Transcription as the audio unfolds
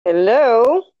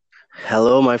Hello,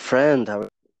 Hello, my friend.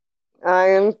 I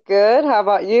am good. How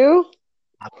about you?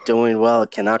 I'm doing well.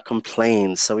 Cannot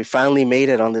complain. So we finally made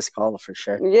it on this call for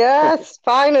sure. Yes,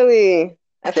 finally.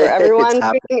 For It's everyone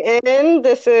happened. tuning in,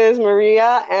 this is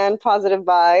Maria and Positive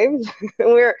Vibes.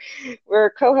 We're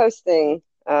co-hosting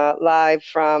live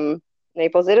from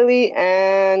Naples, Italy,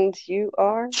 and you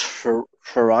are?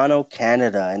 Toronto,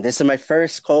 Canada, and this is my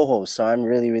first co-host, so I'm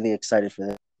really, really excited for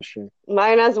this for sure.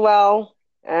 Mine as well.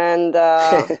 And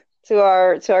to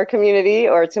our community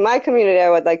or to my community, I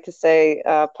would like to say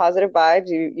Positive Vibes.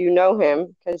 You know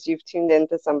him because you've tuned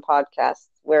into some podcasts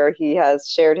where he has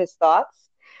shared his thoughts.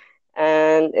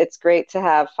 And it's great to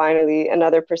have finally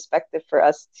another perspective for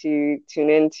us to tune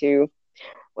into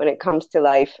when it comes to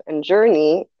life and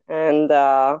journey. And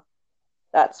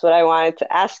that's what I wanted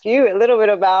to ask you a little bit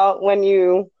about when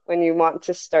you want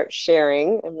to start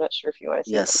sharing. I'm not sure if you want to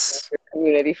say something about Yes. your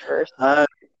community first. Uh,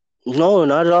 no,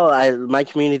 not at all. My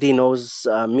community knows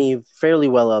me fairly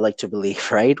well, I like to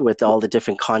believe, right? With all the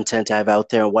different content I have out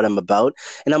there and what I'm about.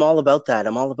 And I'm all about that.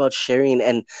 I'm all about sharing.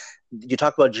 And you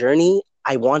talk about journey.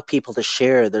 I want people to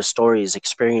share their stories,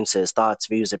 experiences, thoughts,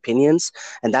 views, opinions.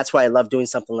 And that's why I love doing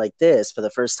something like this for the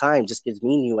first time. Just gives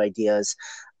me new ideas.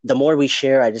 The more we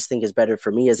share, I just think is better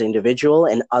for me as an individual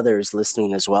and others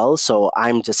listening as well. So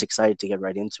I'm just excited to get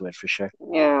right into it for sure.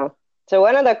 Yeah. So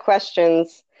one of the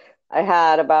questions I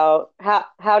had about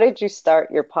how did you start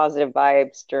your positive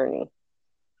vibes journey?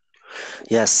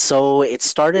 Yes, so it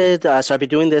started. So I've been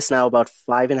doing this now about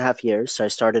 5.5 years. So I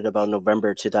started about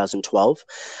November 2012.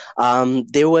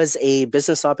 There was a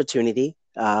business opportunity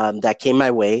that came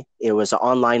my way. It was an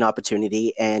online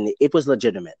opportunity and it was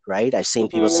legitimate, right? I've seen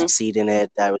people Hmm. succeed in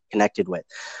it that I was connected with.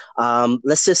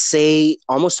 Let's just say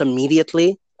almost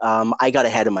immediately, I got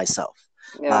ahead of myself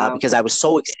Yeah. because I was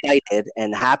so excited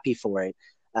and happy for it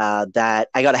that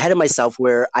I got ahead of myself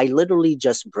where I literally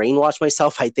just brainwashed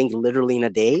myself, I think literally in a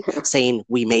day, saying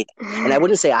we made it. And I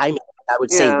wouldn't say I made it, I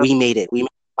would say Yeah. we made it.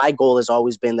 My goal has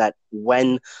always been that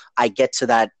when I get to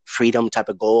that freedom type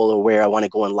of goal or where I want to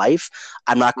go in life,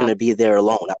 I'm not going to be there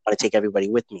alone. I want to take everybody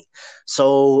with me.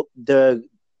 So the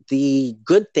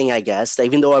good thing, I guess,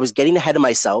 even though I was getting ahead of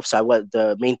myself, so I was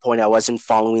the main point. I wasn't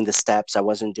following the steps. I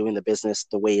wasn't doing the business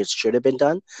the way it should have been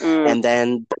done. Mm. And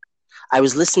then I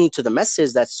was listening to the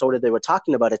message that sort of they were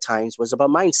talking about at times was about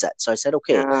mindset. So I said,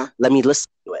 okay, Yeah. let me listen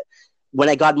to it. When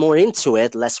I got more into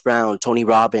it, Les Brown, Tony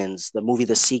Robbins, the movie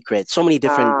The Secret, so many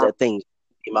different Uh, things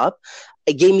came up.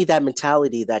 It gave me that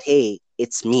mentality that, hey,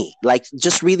 it's me. Like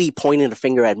just really pointing a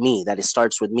finger at me, that it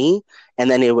starts with me. And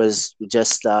then it was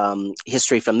just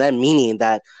history from them, meaning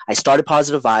that I started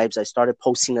positive vibes. I started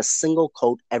posting a single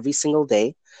quote every single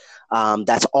day.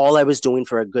 That's all I was doing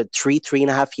for a good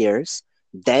 3.5 years.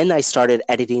 Then I started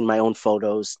editing my own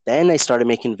photos. Then I started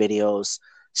making videos,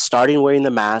 starting wearing the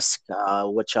mask,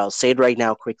 which I'll say it right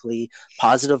now quickly.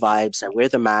 Positive vibes. I wear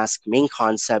the mask. Main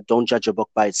concept, don't judge a book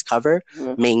by its cover.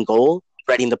 mhm. Main goal,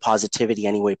 spreading the positivity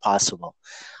any way possible.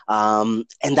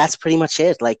 And that's pretty much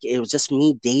it. Like it was just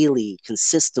me daily,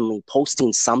 consistently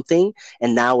posting something.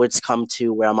 And now it's come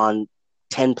to where I'm on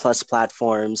 10 plus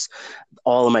platforms,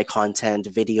 all of my content,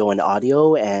 video and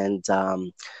audio, and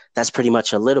that's pretty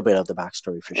much a little bit of the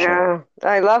backstory for sure. Yeah,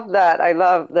 I love that. I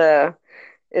love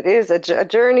it is a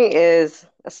journey is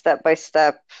a step by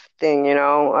step thing, you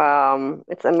know.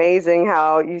 It's amazing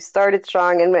how you started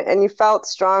strong and you felt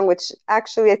strong, which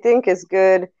actually I think is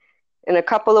good in a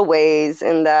couple of ways,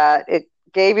 in that it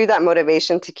gave you that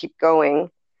motivation to keep going.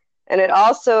 And it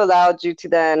also allowed you to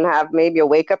then have maybe a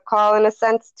wake up call in a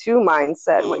sense to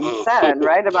mindset, what you said,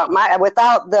 right? About my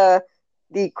without the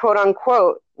quote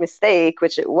unquote mistake,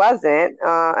 which it wasn't.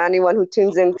 Anyone who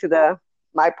tunes into the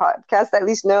my podcast at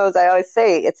least knows I always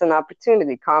say it's an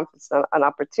opportunity. Confidence, an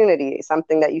opportunity,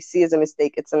 something that you see as a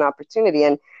mistake, it's an opportunity.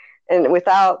 And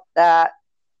without that,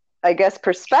 I guess,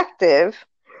 perspective,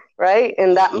 right?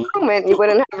 In that moment, you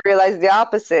wouldn't have realized the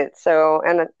opposite. So,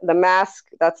 and the mask,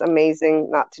 that's amazing.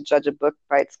 Not to judge a book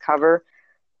by its cover.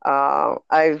 Uh,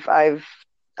 I've I've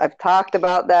I've talked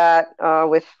about that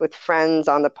with friends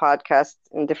on the podcast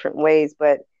in different ways,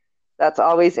 but that's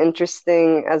always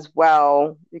interesting as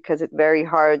well because it's very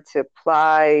hard to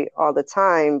apply all the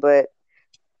time. But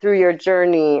through your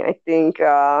journey, I think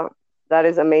that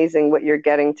is amazing what you're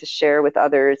getting to share with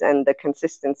others and the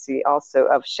consistency also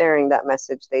of sharing that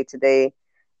message day to day.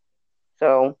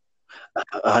 So,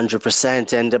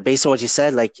 100%. And based on what you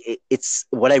said, like it's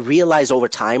what I realized over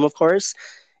time, of course,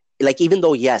 like, even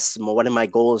though, yes, one of my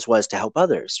goals was to help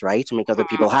others, right? To make other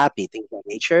people happy, things of that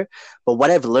nature. But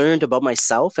what I've learned about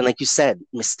myself, and like you said,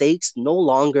 mistakes, no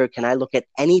longer can I look at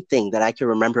anything that I can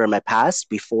remember in my past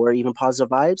before even positive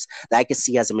vibes that I can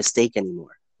see as a mistake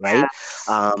anymore. Right.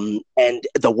 Yes. And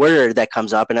the word that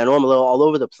comes up, and I know I'm a little all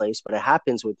over the place, but it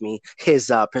happens with me,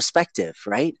 is perspective,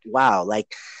 right? Wow.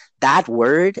 Like, that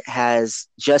word has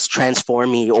just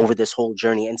transformed me over this whole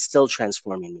journey and still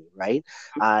transforming me, right?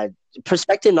 Uh,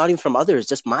 Perspective, not even from others,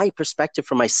 just my perspective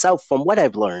from myself, from what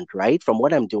I've learned, right? From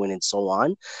what I'm doing and so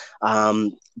on.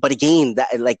 But again,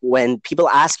 that, like, when people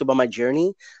ask about my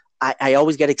journey, I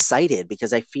always get excited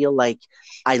because I feel like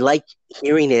I like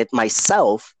hearing it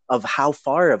myself of how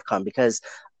far I've come, because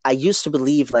I used to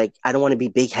believe, like, I don't want to be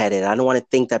big headed. I don't want to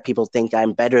think that people think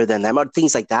I'm better than them or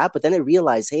things like that. But then I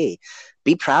realized, hey,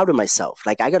 be proud of myself.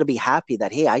 Like, I got to be happy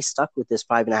that, hey, I stuck with this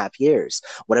 5.5 years.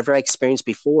 Whatever I experienced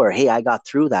before, hey, I got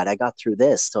through that. I got through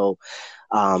this. So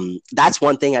that's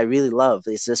one thing I really love,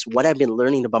 is just what I've been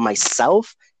learning about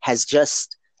myself has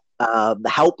just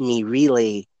helped me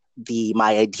relay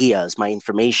my ideas, my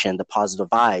information, the positive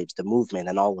vibes, the movement,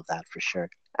 and all of that, for sure.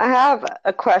 I have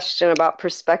a question about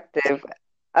perspective.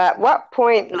 At what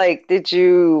point, like,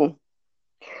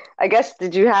 I guess,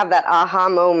 did you have that aha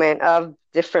moment of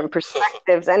different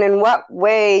perspectives? And in what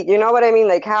way, you know what I mean?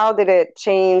 Like, how did it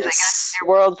change, I guess, Yes. your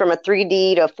world from a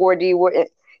 3D to 4D?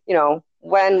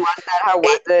 When was that? How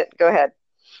was It, it? Go ahead.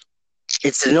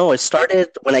 it started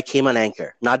when I came on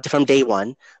Anchor, not from day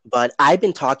one, but I've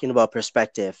been talking about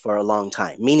perspective for a long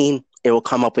time, meaning it will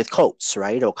come up with quotes,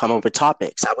 right? It will come up with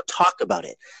topics. I would talk about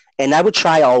it. And I would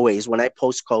try always, when I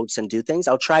post quotes and do things,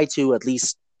 I'll try to at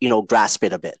least, grasp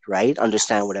it a bit, right?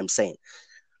 Understand what I'm saying.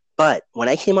 But when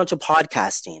I came onto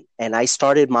podcasting and I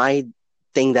started my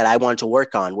thing that I wanted to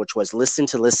work on, which was listen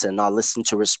to listen, not listen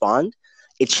to respond,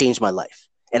 it changed my life.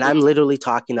 And I'm literally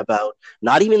talking about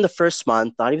not even the first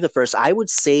month, not even the first, I would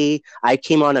say I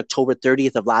came on October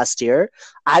 30th of last year.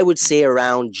 I would say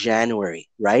around January,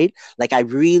 right? Like, I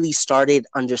really started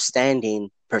understanding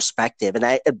perspective.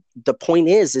 And the point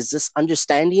is this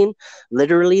understanding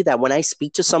literally that when I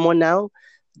speak to someone now,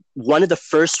 one of the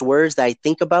first words that I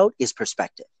think about is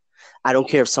perspective. I don't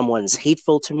care if someone's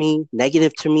hateful to me,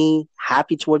 negative to me,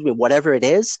 happy towards me, whatever it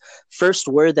is. First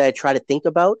word that I try to think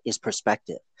about is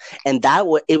perspective. And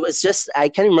it was just, I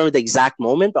can't remember the exact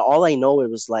moment, but all I know, it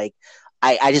was like,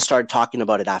 I just started talking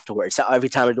about it afterwards. So every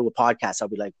time I do a podcast, I'll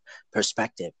be like,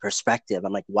 perspective, perspective.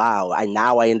 I'm like, wow,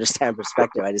 now I understand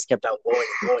perspective. I just kept on going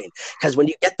and going. Because when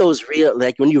you get those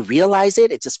when you realize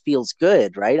it, it just feels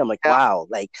good, right? I'm like, Yeah. wow,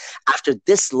 like, after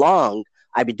this long,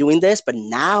 I've been doing this, but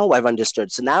now I've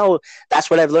understood. So now that's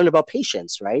what I've learned about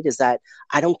patience, right? Is that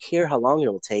I don't care how long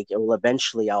it will take. It will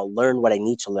eventually, I'll learn what I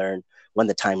need to learn when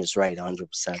the time is right,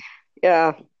 100%.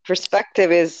 Yeah.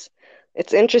 Perspective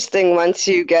it's interesting once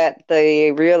you get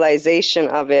the realization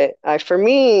of it. For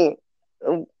me,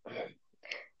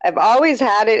 I've always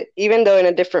had it, even though in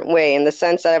a different way, in the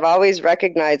sense that I've always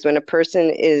recognized when a person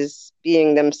is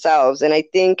being themselves. And I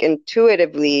think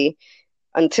intuitively,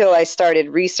 until I started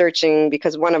researching,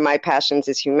 because one of my passions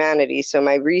is humanity. So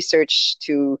my research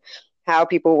to how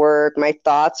people work, my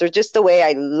thoughts, or just the way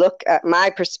I look at my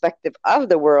perspective of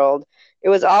the world, it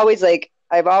was always like,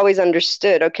 I've always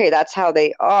understood, okay, that's how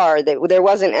they are. That there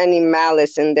wasn't any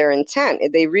malice in their intent.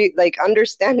 Like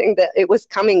understanding that it was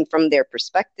coming from their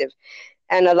perspective.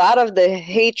 And a lot of the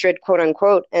hatred, quote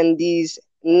unquote, and these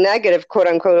negative, quote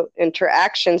unquote,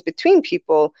 interactions between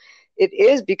people, it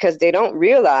is because they don't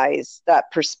realize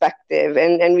that perspective.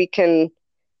 And we can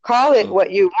call it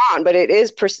what you want, but it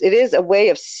is a way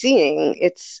of seeing.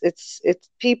 It's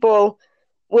people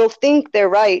will think they're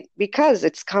right because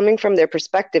it's coming from their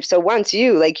perspective. So once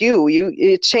you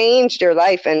changed your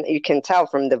life, and you can tell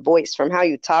from the voice, from how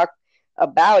you talk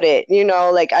about it,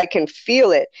 like I can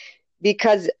feel it,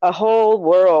 because a whole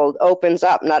world opens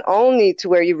up, not only to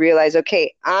where you realize,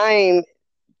 okay, I'm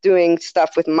doing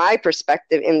stuff with my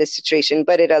perspective in this situation,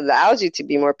 but it allows you to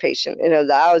be more patient. It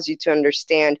allows you to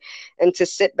understand and to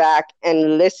sit back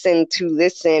and listen,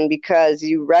 because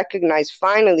you recognize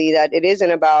finally that it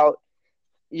isn't about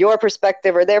your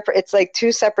perspective or their. It's like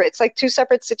two separate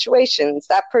situations.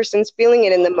 That person's feeling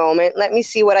it in the moment. Let me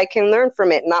see what I can learn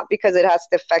from it, not because it has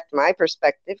to affect my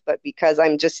perspective, but because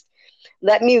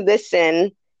let me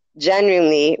listen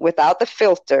genuinely without the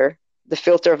filter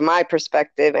of my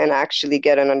perspective, and actually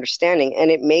get an understanding. And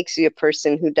it makes you a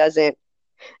person who doesn't,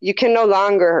 you can no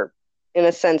longer in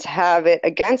a sense, have it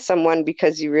against someone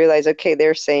because you realize, okay,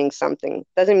 they're saying something.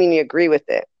 Doesn't mean you agree with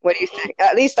it. What do you think?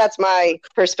 At least that's my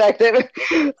perspective.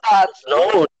 Thoughts.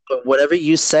 No, whatever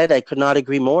you said, I could not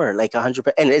agree more. Like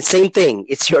 100%. And it's same thing.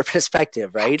 It's your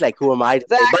perspective, right? Like, who am I to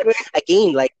say? But Exactly.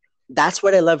 again, like, that's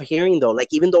what I love hearing, though. Like,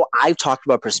 even though I've talked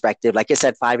about perspective, like I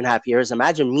said, 5.5 years,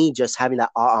 imagine me just having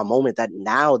that moment that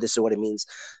now this is what it means.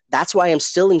 That's why I'm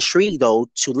still intrigued, though,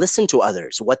 to listen to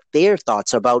others, what their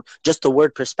thoughts about just the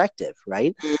word perspective,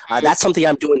 right? Mhm. That's something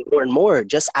I'm doing more and more,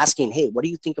 just asking, hey, what do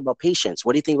you think about patience?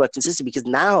 What do you think about consistency? Because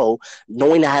now,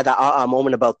 knowing I had that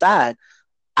moment about that,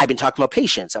 I've been talking about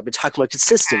patience. I've been talking about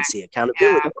consistency,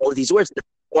 accountability, Yeah. all of these words. I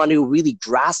want to really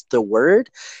grasp the word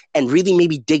and really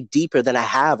maybe dig deeper than I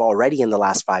have already in the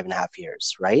last 5.5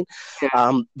 years, right?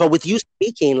 Yeah. But with you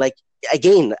speaking, like,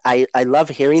 again, I love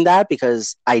hearing that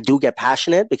because I do get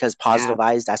passionate because Yeah. positive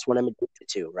eyes, that's what I'm addicted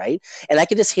to, right? And I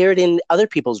can just hear it in other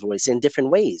people's voice in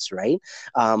different ways, right?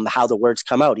 How the words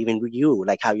come out, even with you,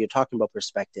 like how you're talking about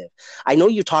perspective. I know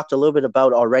you talked a little bit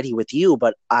about already with you,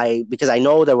 but because I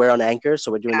know that we're on Anchor,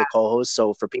 so we're doing the co-host.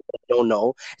 So for people that don't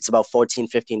know, it's about 14,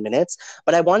 15 minutes.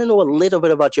 But I want to know a little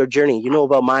bit about your journey. You know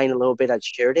about mine a little bit. I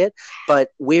shared it, but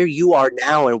where you are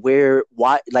now and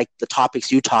like the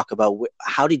topics you talk about,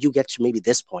 how did you get to maybe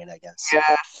this point, I guess?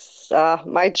 Yes,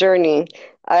 my journey.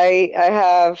 I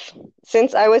have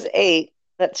since I was 8,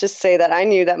 let's just say that I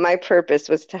knew that my purpose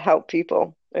was to help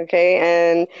people, okay?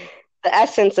 And the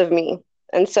essence of me.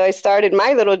 And so I started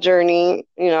my little journey,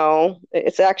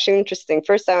 it's actually interesting.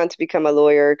 First, I wanted to become a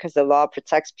lawyer because the law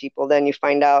protects people. Then you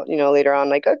find out, later on,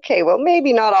 like, okay, well,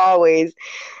 maybe not always.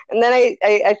 And then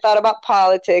I thought about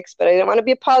politics, but I didn't want to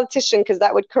be a politician because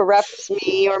that would corrupt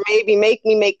me or maybe make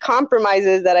me make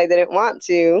compromises that I didn't want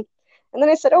to. And then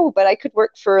I said, oh, but I could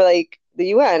work for like the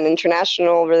UN,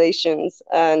 international relations.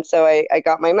 And so I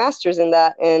got my master's in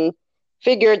that and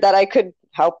figured that I could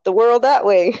help the world that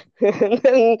way.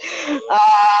 But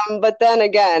then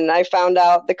again, I found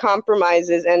out the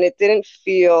compromises and it didn't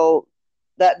feel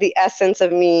that the essence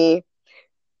of me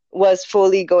was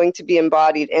fully going to be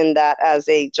embodied in that as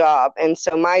a job. And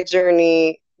so my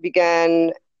journey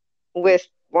began with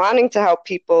wanting to help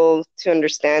people to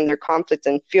understand their conflicts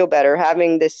and feel better,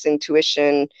 having this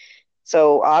intuition.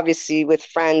 So obviously with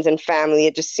friends and family,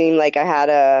 it just seemed like I had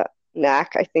a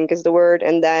knack, I think is the word.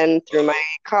 And then through my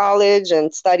college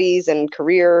and studies and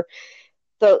career,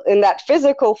 so in that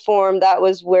physical form, that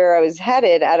was where I was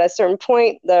headed. At a certain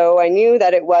point, though, I knew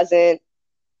that it wasn't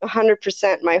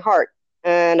 100% my heart.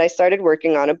 And I started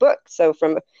working on a book. So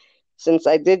since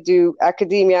I did do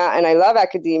academia and I love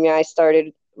academia, I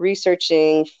started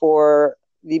researching for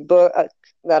the book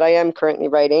that I am currently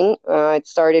writing. It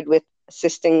started with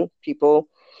assisting people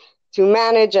to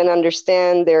manage and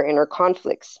understand their inner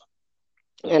conflicts.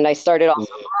 And I started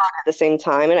also at the same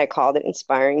time, and I called it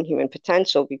Inspiring Human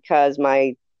Potential because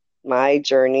my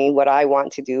journey, what I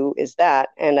want to do is that,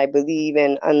 and I believe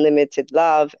in unlimited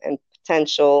love and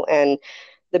potential and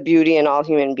the beauty in all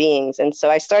human beings. And so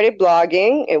I started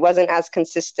blogging. It wasn't as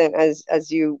consistent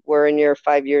as you were in your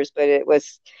 5 years, but it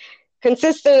was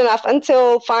consistent enough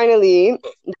until finally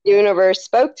the universe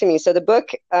spoke to me. So the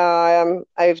book,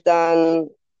 I've done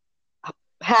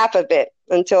half of it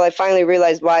until I finally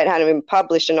realized why it hadn't been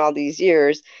published in all these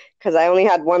years, because I only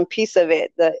had one piece of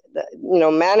it,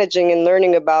 managing and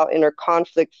learning about inner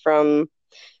conflict from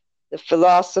the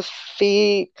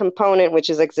philosophy component, which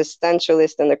is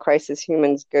existentialist and the crisis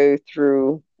humans go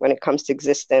through when it comes to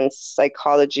existence,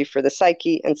 psychology for the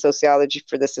psyche, and sociology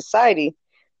for the society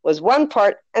was one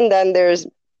part. And then there's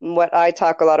what I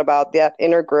talk a lot about, that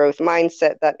inner growth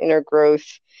mindset, that inner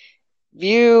growth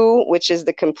view, which is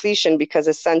the completion, because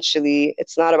essentially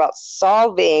it's not about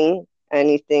solving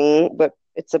anything, but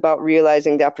it's about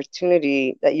realizing the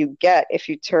opportunity that you get if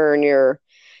you turn your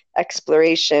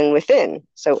exploration within.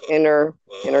 So inner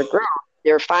growth.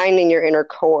 You're finding your inner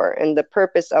core. And the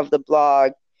purpose of the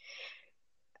blog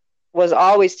was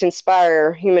always to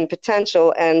inspire human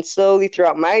potential. And slowly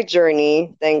throughout my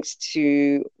journey, thanks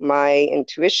to my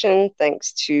intuition,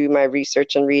 thanks to my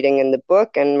research and reading in the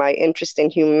book, and my interest in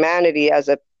humanity as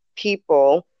a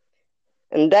people,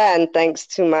 and then thanks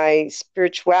to my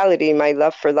spirituality, my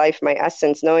love for life, my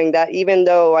essence, knowing that even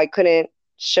though I couldn't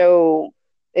show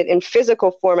it in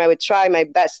physical form, I would try my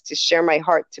best to share my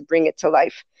heart to bring it to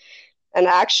life. And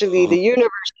actually, the universe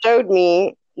showed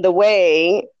me the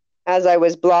way. As I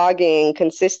was blogging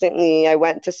consistently, I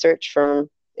went to search for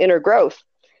inner growth.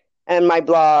 And my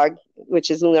blog, which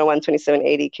is Luna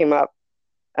 12780, came up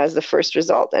as the first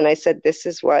result. And I said, this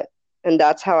is what, and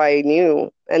that's how I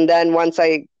knew. And then once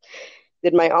I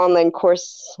did my online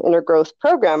course inner growth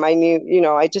program, I knew,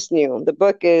 I just knew the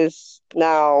book is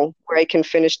now where I can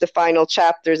finish the final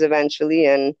chapters eventually,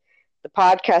 and the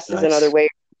podcast is another Nice. way.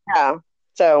 Yeah.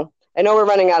 So I know we're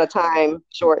running out of time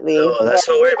shortly, No, but that's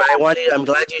no worry. But I'm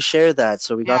glad you shared that.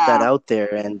 So we got that yeah, out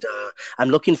there, and I'm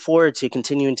looking forward to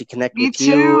continuing to connect me with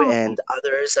you too. and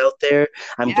others out there.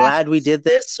 I'm Yes, glad we did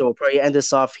this. So we'll probably end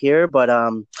this off here, but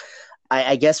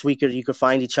I guess you could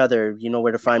find each other. You know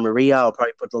where to find Maria. I'll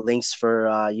probably put the links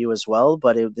for you as well.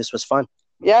 But this was fun.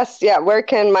 yes, yeah. Where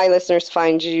can my listeners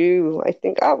find you? I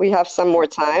think, oh, we have some more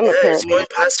time. Yeah, it's Apparently, going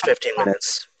past 15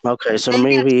 minutes. Okay, so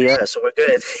maybe maybe yeah, so we're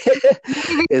good.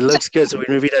 maybe It looks good, so we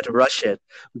maybe had to rush it.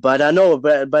 But no,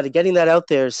 but getting that out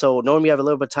there. So knowing we have a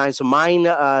little bit of time, so mine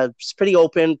is pretty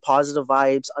open. Positive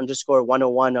vibes underscore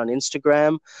 101 on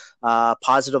Instagram,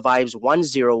 positive vibes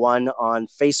 101 on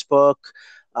Facebook,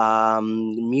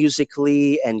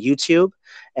 musically and YouTube,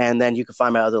 and then you can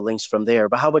find my other links from there.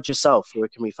 But how about yourself? Where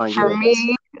can we find you? for I guess.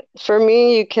 me, for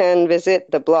me, you can visit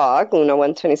the blog,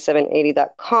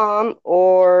 luna12780.com,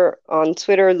 or on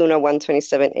Twitter,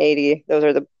 luna12780. Those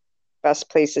are the best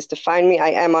places to find me. I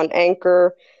am on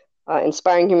Anchor.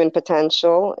 Inspiring Human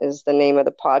Potential is the name of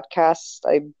the podcast.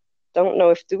 I don't know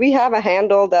if do we have a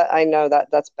handle that I know that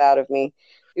that's bad of me.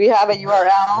 Do we have a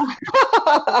URL?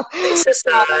 It's just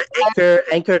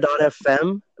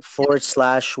anchor.fm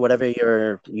 / whatever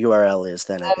your URL is,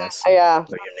 then I guess. Yeah, Or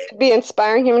your to be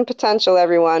Inspiring Human Potential,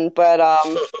 everyone. But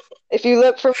name. if you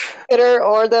look for Twitter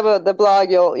or the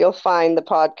blog, you'll find the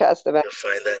podcast event.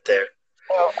 You'll find that there.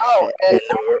 And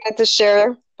I wanted to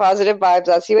share positive vibes.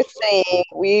 As he was saying,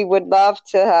 we would love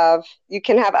to have, you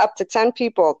can have up to 10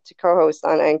 people to co-host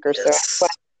on Anchor. Yes. So anyone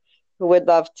who would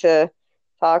love to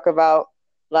talk about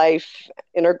life,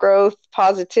 inner growth,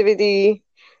 positivity,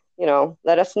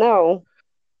 let us know.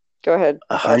 Go ahead.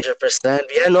 100%.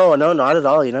 Yeah, no, not at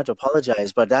all. You don't have to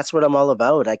apologize, but that's what I'm all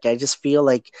about. Like, I just feel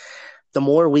like the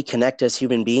more we connect as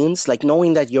human beings, like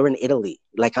knowing that you're in Italy,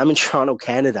 like I'm in Toronto,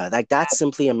 Canada, like that's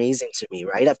simply amazing to me,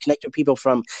 right? I've connected people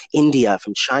from India,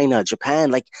 from China,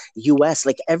 Japan, like US,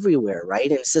 like everywhere, right?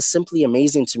 And it's just simply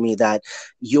amazing to me that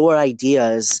your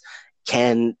ideas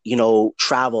can,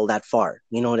 travel that far.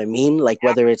 You know what I mean? Like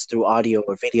whether it's through audio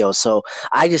or video. So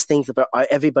I just think that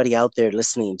everybody out there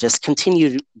listening, just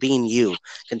continue being you,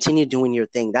 continue doing your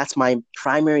thing. That's my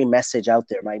primary message out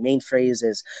there. My main phrase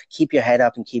is keep your head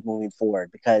up and keep moving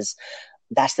forward, because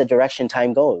that's the direction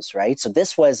time goes, right? So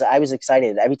I was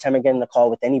excited. Every time I get in a call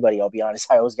with anybody, I'll be honest,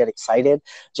 I always get excited.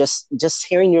 Just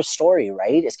hearing your story,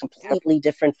 right? It's completely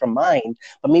different from mine,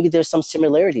 but maybe there's some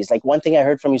similarities. Like one thing I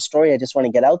heard from your story, I just want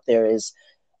to get out there is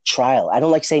trial. I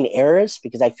don't like saying errors,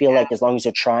 because I feel like as long as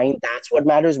you're trying, that's what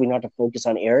matters. We don't have to focus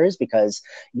on errors, because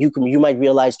you might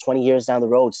realize 20 years down the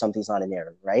road something's not an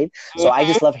error, right? So I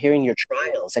just love hearing your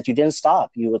trials, that you didn't stop.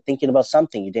 You were thinking about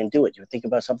something, you didn't do it. You were thinking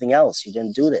about something else, you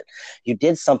didn't do it. You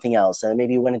did something else, and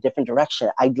maybe you went a different direction.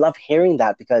 I love hearing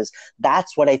that, because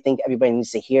that's what I think everybody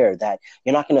needs to hear, that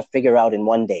you're not going to figure out in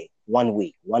one day, 1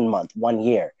 week, 1 month, 1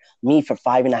 year. Me, for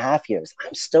 5.5 years,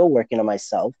 I'm still working on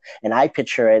myself, and I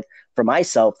picture it for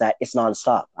myself that it's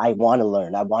nonstop. I want to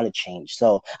learn. I want to change.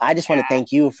 So I just want to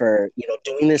thank you for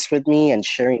doing this with me and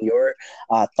sharing your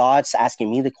thoughts, asking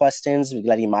me the questions,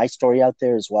 letting my story out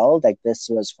there as well. Like, this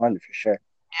was fun for sure.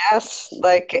 Yes,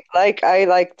 like I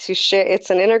like to share.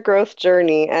 It's an inner growth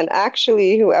journey, and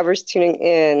actually, whoever's tuning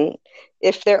in,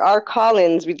 if there are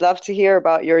call-ins, we'd love to hear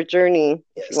about your journey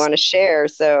if you want to share.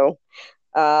 So,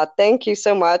 thank you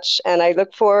so much, and I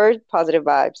look forward, positive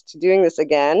vibes, to doing this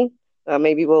again.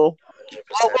 Maybe we'll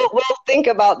think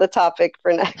about the topic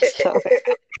for next time.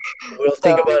 We'll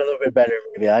think about it a little bit better,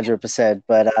 maybe 100%.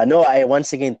 But no, I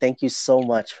once again thank you so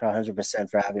much for 100%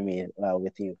 for having me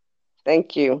with you.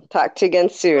 Thank you. Talk to you again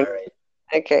soon. All right.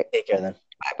 Okay. Take care then.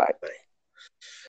 Bye-bye. Bye.